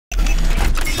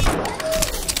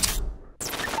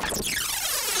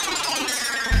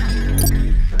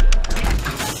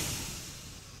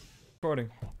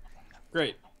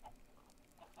Great.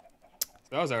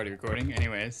 So I was already recording,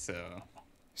 anyways.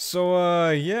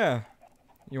 Yeah.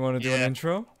 You want to do an Yeah.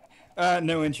 intro?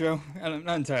 No intro. I'm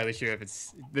not entirely sure if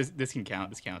it's this. This can count.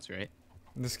 This counts, right?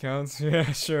 This counts?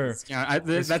 Yeah, sure. This count.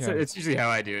 This It's counts. usually how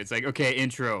I do. It's like, okay,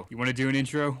 intro. You want to do an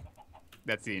intro?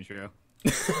 That's the intro.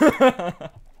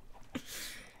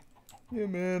 Yeah,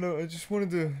 man. I just wanted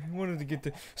to get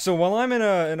the. So while I'm in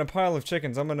a pile of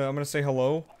chickens, I'm gonna say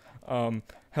hello.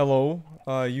 Hello,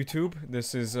 YouTube.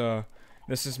 This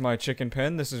is my chicken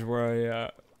pen. This is where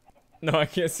I. No, I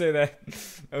can't say that.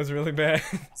 That was really bad.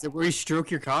 Is it where you stroke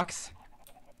your cocks?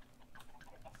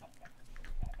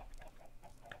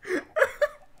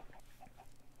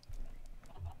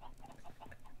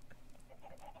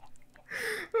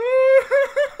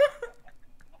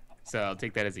 So I'll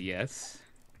take that as a yes.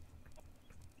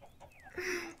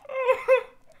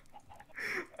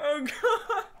 Oh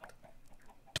God.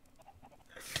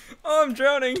 Oh, I'm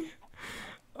drowning.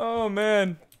 Oh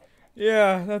man.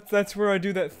 Yeah, that's where I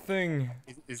do that thing.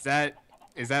 Is that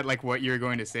like what you're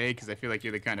going to say? Because I feel like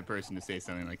you're the kind of person to say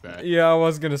something like that. Yeah, I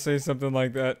was gonna say something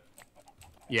like that.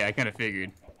 Yeah, I kind of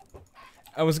figured.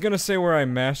 I was gonna say where I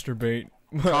masturbate.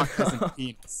 Cock isn't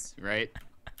penis, right?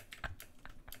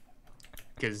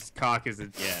 Because cock is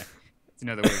it's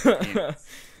another word for penis.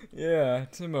 Yeah,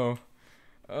 Timo.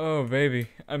 Oh baby.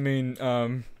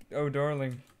 Oh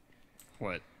darling.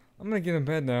 What? I'm gonna get in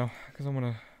bed now, cause I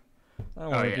don't Oh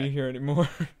wanna yeah. be here anymore.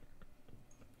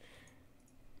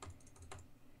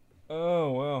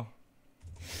 Oh well.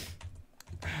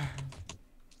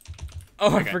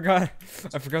 Oh, Okay.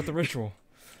 I forgot the ritual.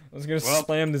 I was gonna Well,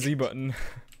 slam the Z button.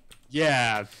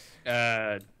 yeah.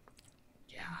 Yeah.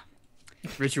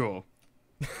 Ritual.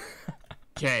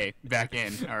 Okay, back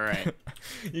in. All right.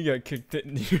 You got kicked,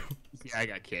 didn't you? Yeah, I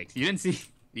got kicked. You didn't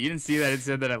see that it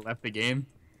said that I left the game?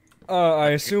 I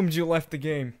assumed you left the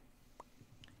game.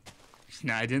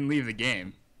 No, I didn't leave the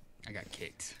game. I got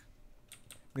kicked.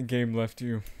 The game left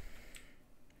you.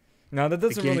 Now that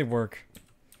doesn't game- really work.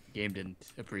 Game didn't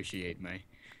appreciate my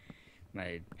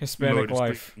Hispanic mode of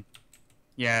life. speaking.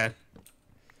 Yeah.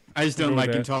 I just don't Know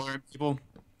like that. intolerant people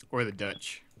or the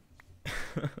Dutch.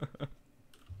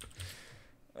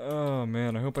 Oh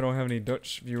man, I hope I don't have any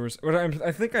Dutch viewers. But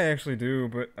I think I actually do,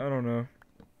 but I don't know.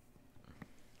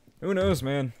 Who knows,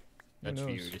 man? Who Dutch knows?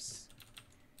 viewers.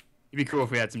 It'd be cool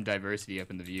if we had some diversity up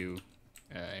in the view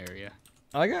area.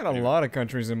 I got a Anyway. lot of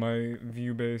countries in my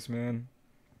view base, man.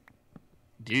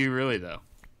 Do you really though?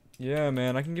 Yeah,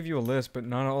 man, I can give you a list, but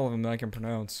not all of them that I can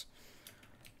pronounce.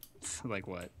 Like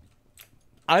what?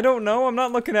 I don't know. I'm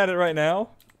not looking at it right now.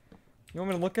 You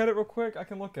want me to look at it real quick? I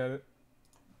can look at it.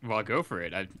 Well, I'll go for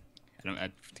it. I don't.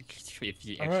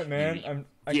 All right, man.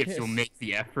 I If can't. you'll make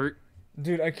the effort.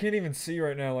 Dude, I can't even see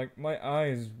right now. Like my eye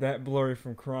is that blurry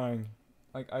from crying.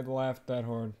 Like I laughed that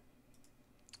hard.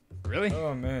 Really?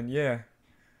 Oh man, yeah.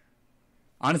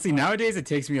 Honestly, nowadays it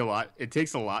takes me a lot. It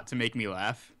takes a lot to make me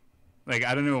laugh. Like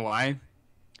I don't know why,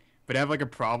 but I have like a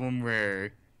problem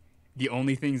where the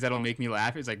only things that'll make me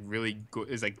laugh is like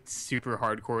is like super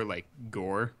hardcore like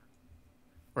gore,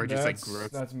 or just like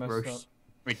That's messed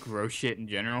up. gross shit in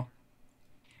general.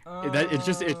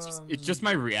 It's just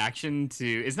my reaction to.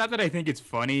 It's not that I think it's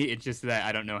funny. It's just that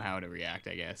I don't know how to react.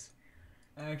 I guess.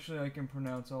 Actually, I can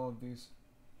pronounce all of these.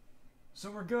 So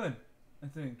we're good, I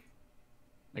think.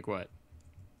 Like what?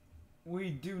 We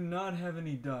do not have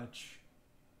any Dutch.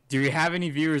 Do we have any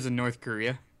viewers in North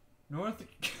Korea? North.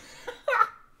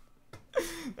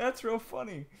 That's real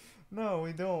funny. No,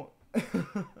 we don't.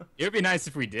 It would be nice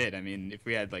if we did. I mean, if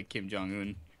we had like Kim Jong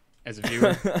Un as a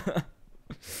viewer.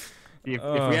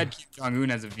 If we had Kim Jong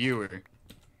Un as a viewer,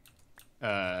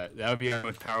 that would be our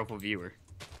most powerful viewer.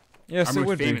 Yes, Our it most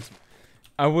would be. famous.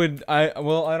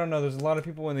 Well, I don't know. There's a lot of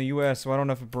people in the U.S., so I don't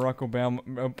know if Barack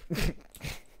Obama.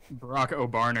 Barack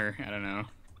O'Barner. I don't know.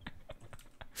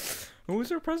 Who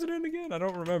was our president again? I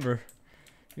don't remember.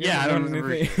 He Yeah, I hasn't don't done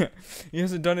remember. anything- he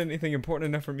hasn't done anything important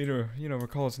enough for me to,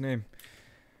 recall his name.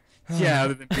 Yeah,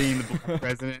 other than being the black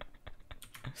president.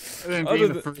 Other than Other being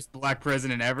the than- first black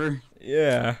president ever.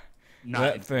 Yeah, Not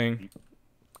that thing.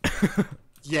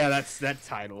 Yeah, that's that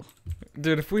title.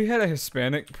 Dude, if we had a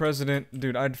Hispanic president,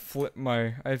 dude, I'd flip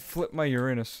my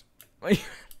Uranus.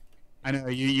 I know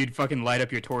you'd fucking light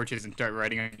up your torches and start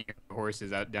riding on your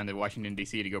horses out down to Washington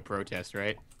D.C. to go protest,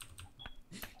 right?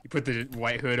 You put the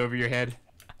white hood over your head.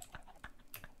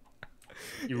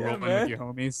 You Yeah, roll in man. with your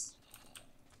homies.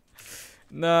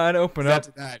 Nah, I'd open up.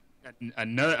 After that,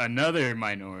 another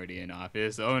minority in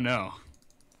office. Oh no.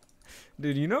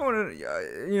 Dude, you know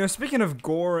what? Speaking of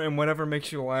gore and whatever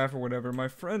makes you laugh or whatever, my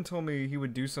friend told me he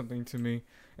would do something to me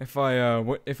if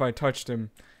I touched him,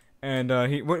 And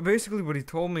basically what he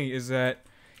told me is that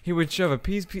he would shove a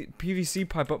PVC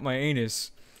pipe up my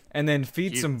anus, and then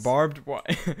feed some Jesus. barbed wire.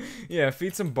 Yeah,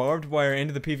 feed some barbed wire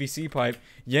into the PVC pipe,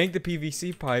 yank the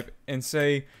PVC pipe, and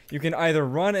say you can either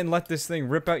run and let this thing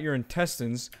rip out your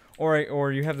intestines,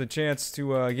 or you have the chance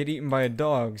to get eaten by a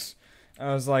dog's.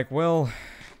 I was like, well,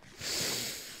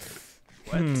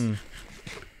 What?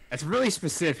 That's really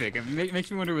specific. It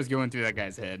makes me wonder what's going through that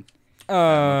guy's head.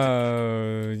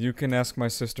 You can ask my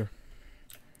sister.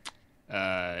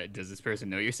 Does this person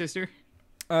know your sister?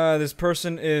 This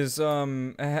person is,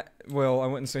 well, I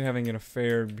wouldn't say having an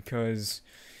affair because,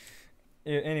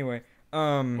 anyway,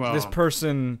 this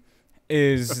person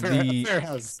is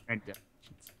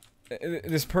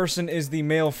this person is the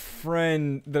male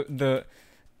friend,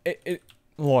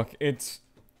 look,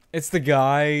 it's the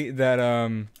guy that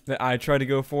I tried to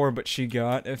go for, but she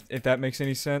got, if that makes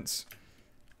any sense.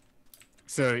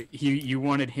 So, you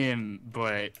wanted him,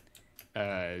 but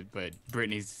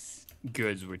Brittany's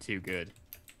goods were too good.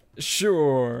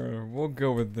 Sure, we'll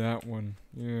go with that one.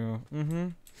 Yeah.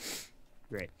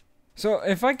 Great. So,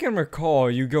 if I can recall,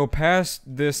 you go past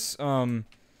this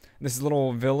this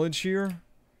little village here.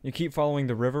 You keep following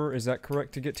the river. Is that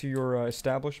correct to get to your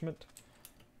establishment?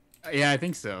 Yeah, I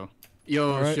think so.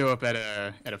 You'll Right. show up at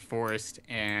a forest,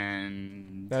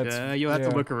 and That's- you'll have to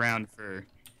yeah. look around for.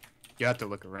 You have to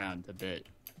look around a bit,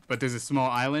 but there's a small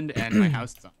island, and my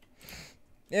house is on.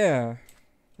 Yeah.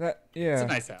 Yeah. It's a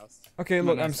nice house. Okay, It's a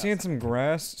look, nice I'm seeing house. some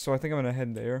grass, so I think I'm gonna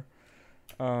head there.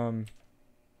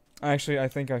 Actually, I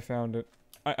think I found it.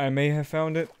 I may have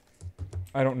found it.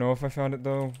 I don't know if I found it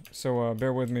though, so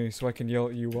bear with me so I can yell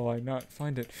at you while I not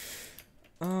find it.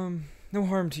 No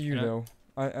harm to you Yeah. though.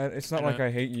 It's not Yeah. like I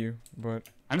hate you, but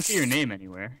I don't see your name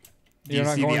anywhere. Do You're you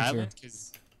not see going the to. island?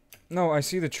 'Cause no, I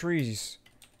see the trees,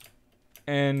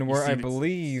 and where see I the-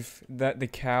 believe that the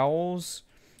cows,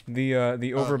 the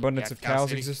overabundance yeah, of Cow cows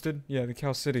City? existed. Yeah, the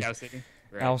cow city. Cow City.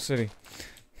 Right. Owl City.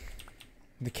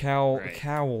 The cow Right.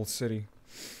 Cowl City.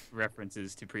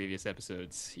 References to previous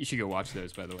episodes. You should go watch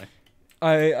those, by the way.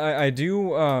 I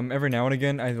do every now and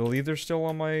again. I believe they're still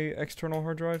on my external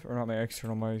hard drive, or not my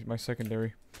external, my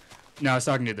secondary. No, I was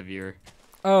talking to the viewer.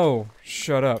 Oh,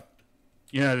 shut up.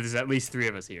 You know, there's at least 3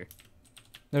 of us here.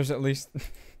 There's at least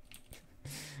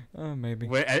maybe.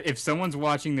 If someone's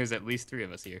watching, there's at least 3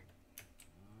 of us here.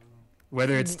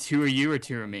 Whether it's 2 of you or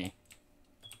 2 of me.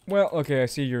 Well, okay, I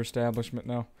see your establishment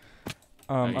now.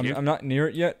 You do? I'm not near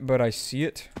it yet, but I see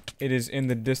it. It is in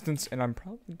the distance, and I'm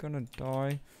probably gonna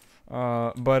die.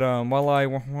 But while I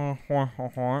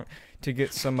to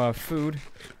get some food,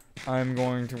 I'm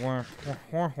going to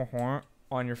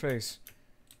on your face.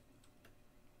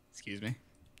 Excuse me.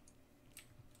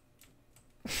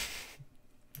 I'm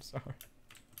sorry.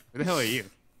 Who the hell are you?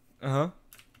 Are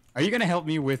you gonna help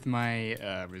me with my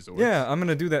resort? Yeah, I'm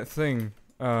gonna do that thing.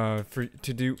 I'm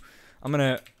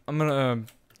gonna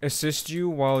assist you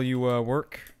while you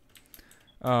work.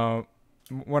 What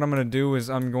I'm gonna do is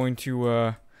I'm going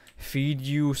to feed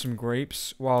you some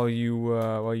grapes while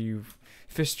you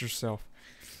fist yourself.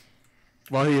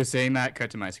 While you're saying that, cut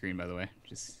to my screen, by the way.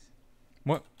 Just.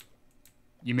 What?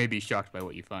 You may be shocked by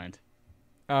what you find.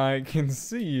 I can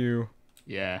see you.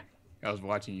 Yeah, I was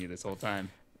watching you this whole time.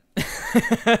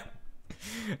 I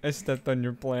stepped on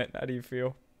your plant. How do you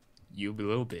feel? You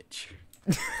little bitch.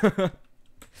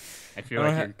 I feel I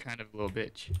don't like you're kind of a little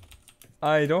bitch.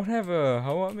 I don't have a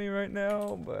hoe on me right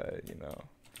now, but you know.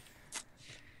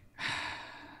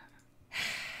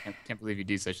 I can't believe you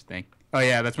do such a thing. Oh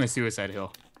yeah, that's my suicide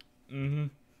hill.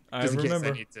 I Just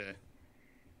remember.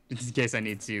 in case I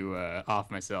need to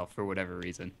off myself for whatever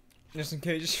reason. Just in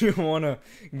case you wanna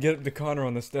get up to Connor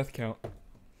on this death count.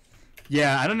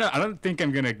 Yeah, I don't know. I don't think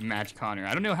I'm gonna match Connor.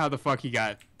 I don't know how the fuck he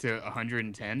got to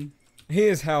 110.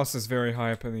 His house is very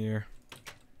high up in the air.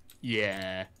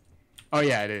 Yeah. Oh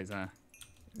yeah, it is, huh?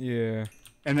 Yeah.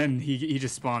 And then he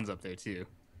just spawns up there too.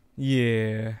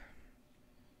 Yeah.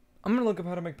 I'm gonna look up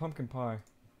how to make pumpkin pie.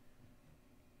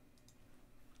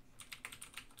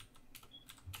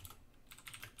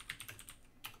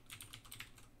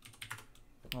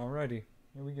 Alrighty,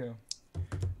 here we go.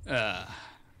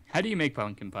 How do you make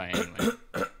pumpkin pie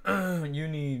anyway? You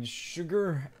need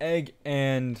sugar, egg,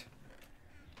 and...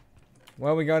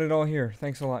 Well, we got it all here.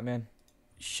 Thanks a lot, man.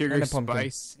 Sugar, And a pumpkin.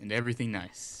 spice, and everything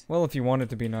nice. Well, if you want it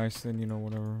to be nice, then, you know,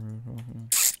 whatever.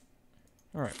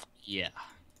 Alright. Yeah.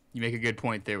 You make a good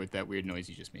point there with that weird noise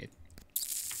you just made.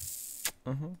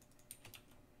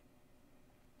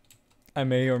 I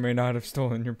may or may not have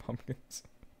stolen your pumpkins.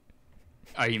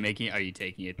 Are you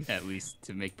taking it at least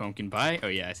to make pumpkin pie? Oh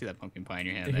yeah, I see that pumpkin pie in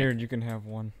your hand there. Here, you can have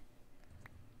one.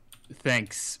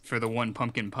 thanks for the 1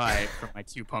 pumpkin pie from my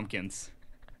 2 pumpkins.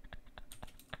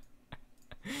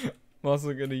 I'm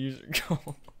also gonna use your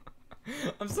goal.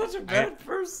 I'm such a bad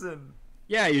person.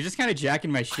 Yeah, you're just kind of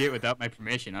jacking my shit without my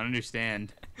permission. I don't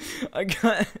understand. I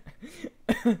kind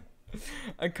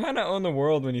of own the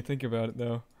world when you think about it,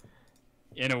 though.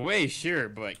 In a way, sure,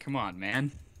 but come on,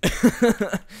 man.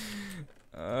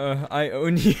 I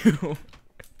own you.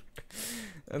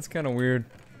 That's kind of weird.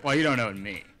 Well, you don't own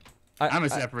me. I'm a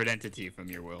separate entity from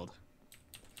your world.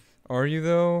 Are you,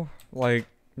 though? Like,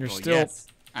 you're still... Yes,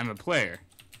 I'm a player.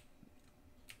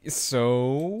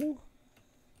 So...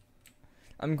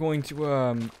 I'm going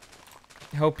to,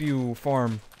 help you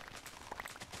farm.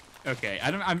 Okay,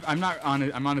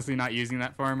 I'm honestly not using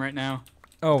that farm right now.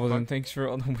 Oh, well then thanks for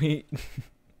all the wheat.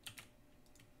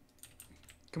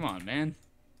 Come on, man.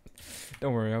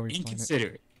 Don't worry, I'll respawn it.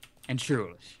 Inconsiderate and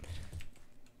churlish.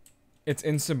 It's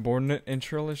insubordinate and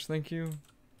churlish, thank you.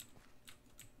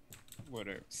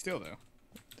 Whatever. Still, though.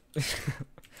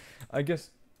 I guess...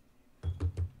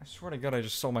 I swear to God, I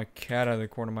just saw my cat out of the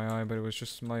corner of my eye, but it was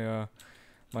just my,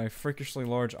 my freakishly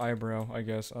large eyebrow, I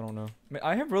guess. I don't know.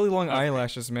 I have really long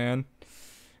eyelashes, man.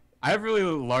 I have really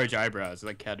large eyebrows,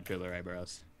 like caterpillar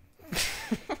eyebrows.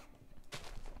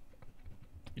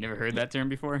 You never heard that term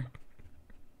before?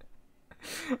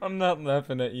 I'm not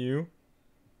laughing at you.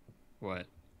 What?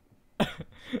 What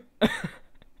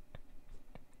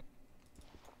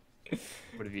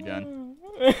have you done?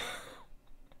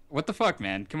 What the fuck,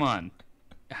 man? Come on.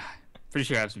 Pretty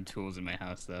sure I have some tools in my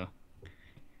house, though.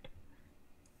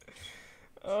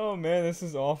 Oh, man, this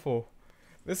is awful.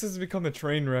 This has become a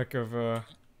train wreck of,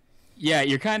 Yeah,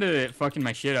 you're kind of fucking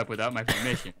my shit up without my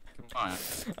permission. Come on.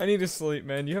 I need to sleep,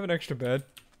 man. Do you have an extra bed?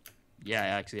 Yeah, I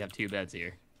actually have 2 beds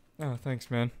here. Oh,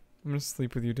 thanks, man. I'm gonna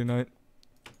sleep with you tonight.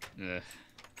 Ugh.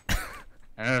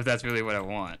 I don't know if that's really what I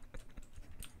want.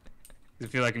 I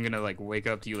feel like I'm gonna, like, wake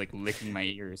up to you, like, licking my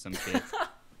ear or some shit.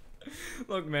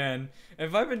 Look, man,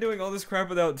 if I've been doing all this crap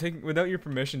without your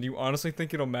permission, do you honestly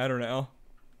think it'll matter now?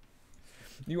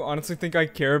 Do you honestly think I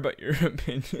care about your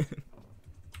opinion?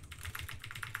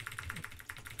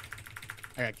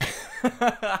 I got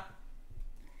kicked.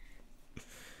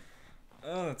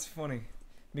 Oh, that's funny.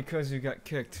 Because you got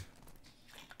kicked.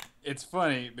 It's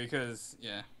funny because,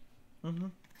 yeah.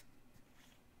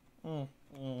 Oh,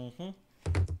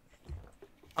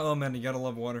 man, you gotta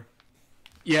love water.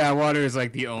 Yeah, water is,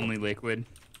 like, the only liquid.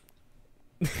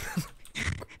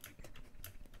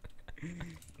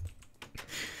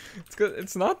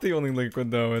 It's not the only liquid,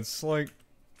 though. It's like...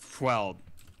 Well,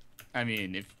 I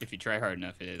mean, if you try hard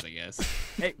enough, it is, I guess.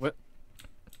 Hey, what?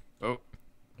 Oh.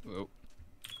 Oh.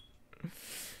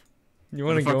 You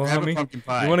wanna go, homie?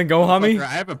 Pie. You wanna go, homie? I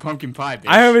have a pumpkin pie, bitch.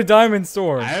 I have a diamond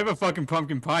sword. I have a fucking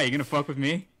pumpkin pie. You gonna fuck with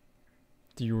me?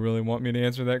 Do you really want me to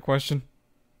answer that question?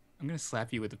 I'm gonna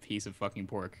slap you with a piece of fucking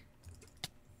pork.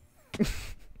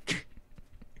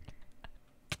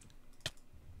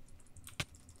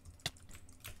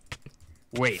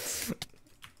 Wait.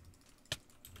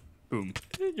 Boom.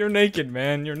 You're naked,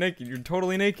 man. You're naked. You're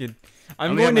totally naked.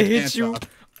 I'm only going have to my hit pants you off.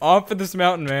 off of this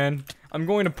mountain, man. I'm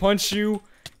going to punch you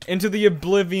into the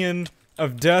oblivion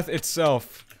of death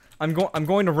itself. I'm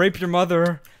going to rape your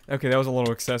mother. Okay, that was a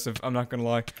little excessive. I'm not gonna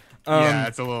lie. Yeah,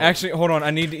 it's a little. Actually, hold on.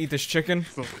 I need to eat this chicken.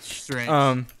 It's a little strange.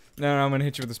 No, I'm gonna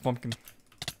hit you with this pumpkin.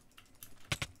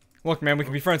 Look, man, we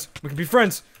can be friends. We can be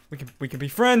friends. We can be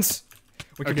friends.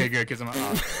 Okay, good, because I'm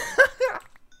off.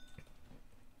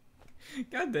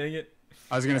 God dang it.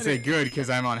 I was gonna say good because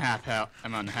I'm on half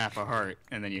a heart,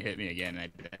 and then you hit me again,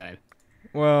 and I died.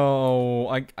 Well,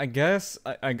 I guess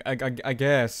I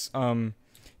guess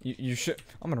you should.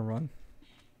 I'm gonna run.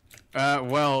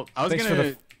 Well, I was Thanks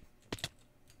gonna.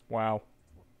 Wow.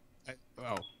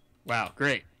 Oh, wow,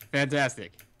 great,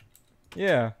 fantastic.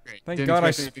 Yeah. Great. Thank Didn't God I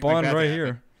expect anything spawned like that right to here.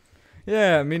 happen.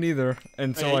 Yeah, me neither.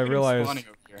 Until Oh, yeah, I you've been realized. spawning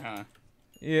over here, huh?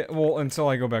 Yeah, well, until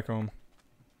I go back home.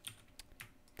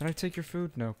 Did I take your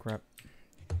food? No, crap.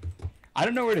 I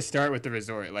don't know where to start with the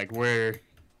resort. Like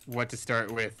what to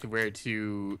start with, where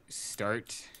to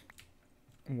start.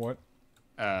 What?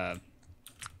 I'm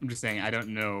just saying I don't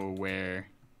know where,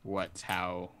 what,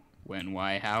 how, when,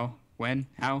 why, how,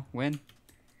 when,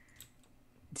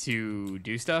 to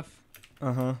do stuff.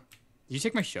 Uh-huh. Did you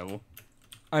take my shovel?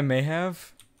 I may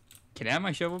have. Can I have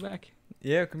my shovel back?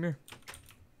 Yeah, come here.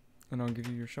 And I'll give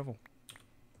you your shovel.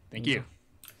 Thank you.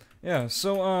 Yeah,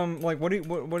 so, like, what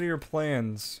are your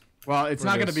plans? Well, it's For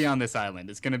not going to this. be on this island.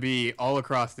 It's going to be all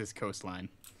across this coastline.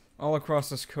 All across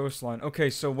this coastline.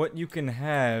 Okay, so what you can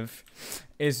have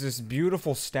is this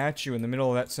beautiful statue in the middle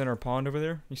of that center pond over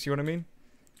there. You see what I mean?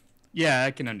 Yeah,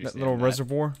 I can understand That little that.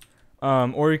 reservoir.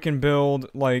 Or you can build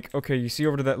like, okay, you see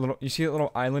that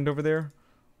little island over there?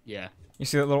 Yeah. You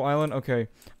see that little island? Okay.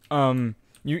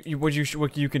 What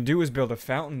you can do is build a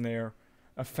fountain there,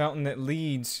 a fountain that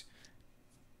leads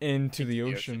into the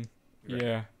ocean. Right.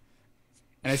 Yeah.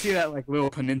 And I see that like little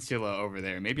peninsula over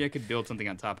there. Maybe I could build something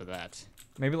on top of that.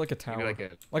 Maybe like a tower. Maybe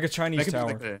like a Chinese tower.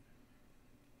 Like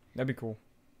That'd be cool.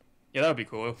 Yeah, that would be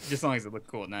cool. Just as long as it looked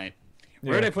cool at night. Yeah.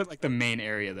 Where would I put like the main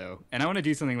area though? And I want to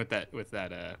do something with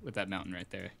that mountain right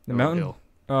there. The mountain?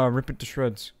 Rip it to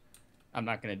shreds. I'm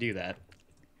not gonna do that.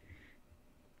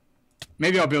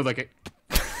 Maybe I'll build like a.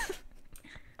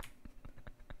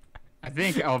 I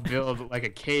think I'll build like a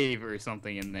cave or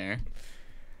something in there.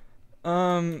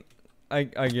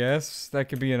 I guess that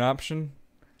could be an option.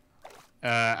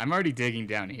 I'm already digging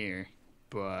down here,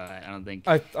 but I don't think.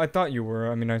 I thought you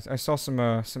were. I mean, I saw some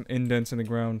indents in the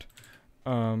ground.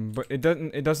 But it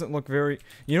doesn't look very.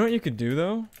 You know what you could do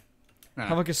though?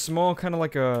 Have like a small kind of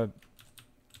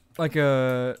like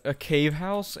a cave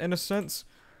house in a sense,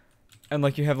 and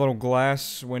like you have little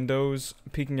glass windows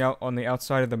peeking out on the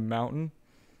outside of the mountain.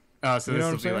 Oh, so this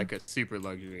will be like a super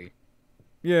luxury.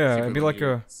 Yeah, it'd be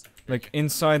like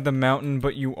inside the mountain,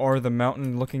 but you are the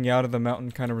mountain looking out of the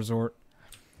mountain kind of resort.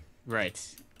 Right.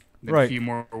 Right. A few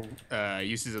more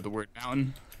uses of the word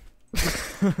mountain.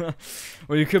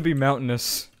 Well, you could be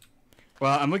mountainous.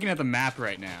 Well, I'm looking at the map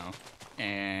right now,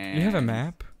 and you have a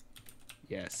map?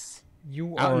 Yes.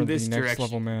 You out are in this the next direction,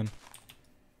 level man.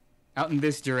 Out in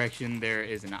this direction, there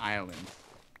is an island.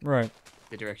 Right.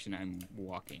 The direction I'm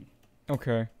walking.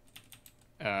 Okay.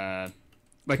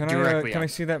 Like can directly. Can I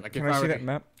see that? Like can I see that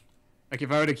map? Like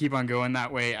if I were to keep on going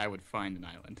that way, I would find an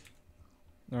island.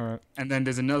 All right. And then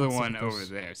there's another one over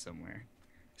there somewhere.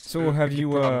 So have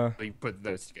you probably put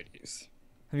those to good use?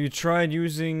 Have you tried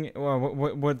using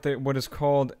what is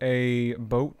called a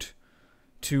boat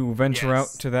to venture out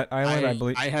to that island? I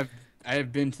believe I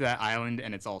have been to that island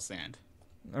and it's all sand.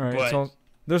 All right.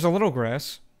 There's a little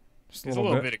grass. Just there's a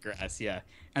little bit of grass, yeah.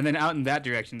 And then out in that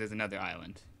direction, there's another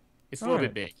island. It's a little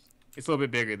bit big. It's a little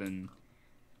bit bigger than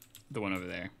the one over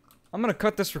there. I'm gonna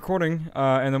cut this recording,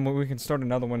 and then we can start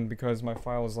another one because my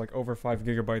file is like over 5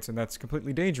 gigabytes, and that's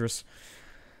completely dangerous.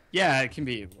 Yeah, it can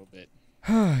be a little bit.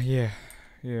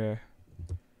 Yeah.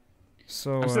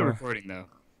 So I'm still recording though.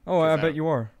 Oh, I bet you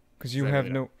are, because you have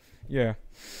no. Yeah.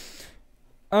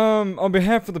 On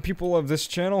behalf of the people of this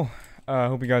channel, I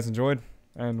hope you guys enjoyed,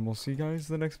 and we'll see you guys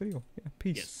in the next video. Yeah,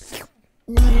 peace.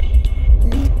 Yes.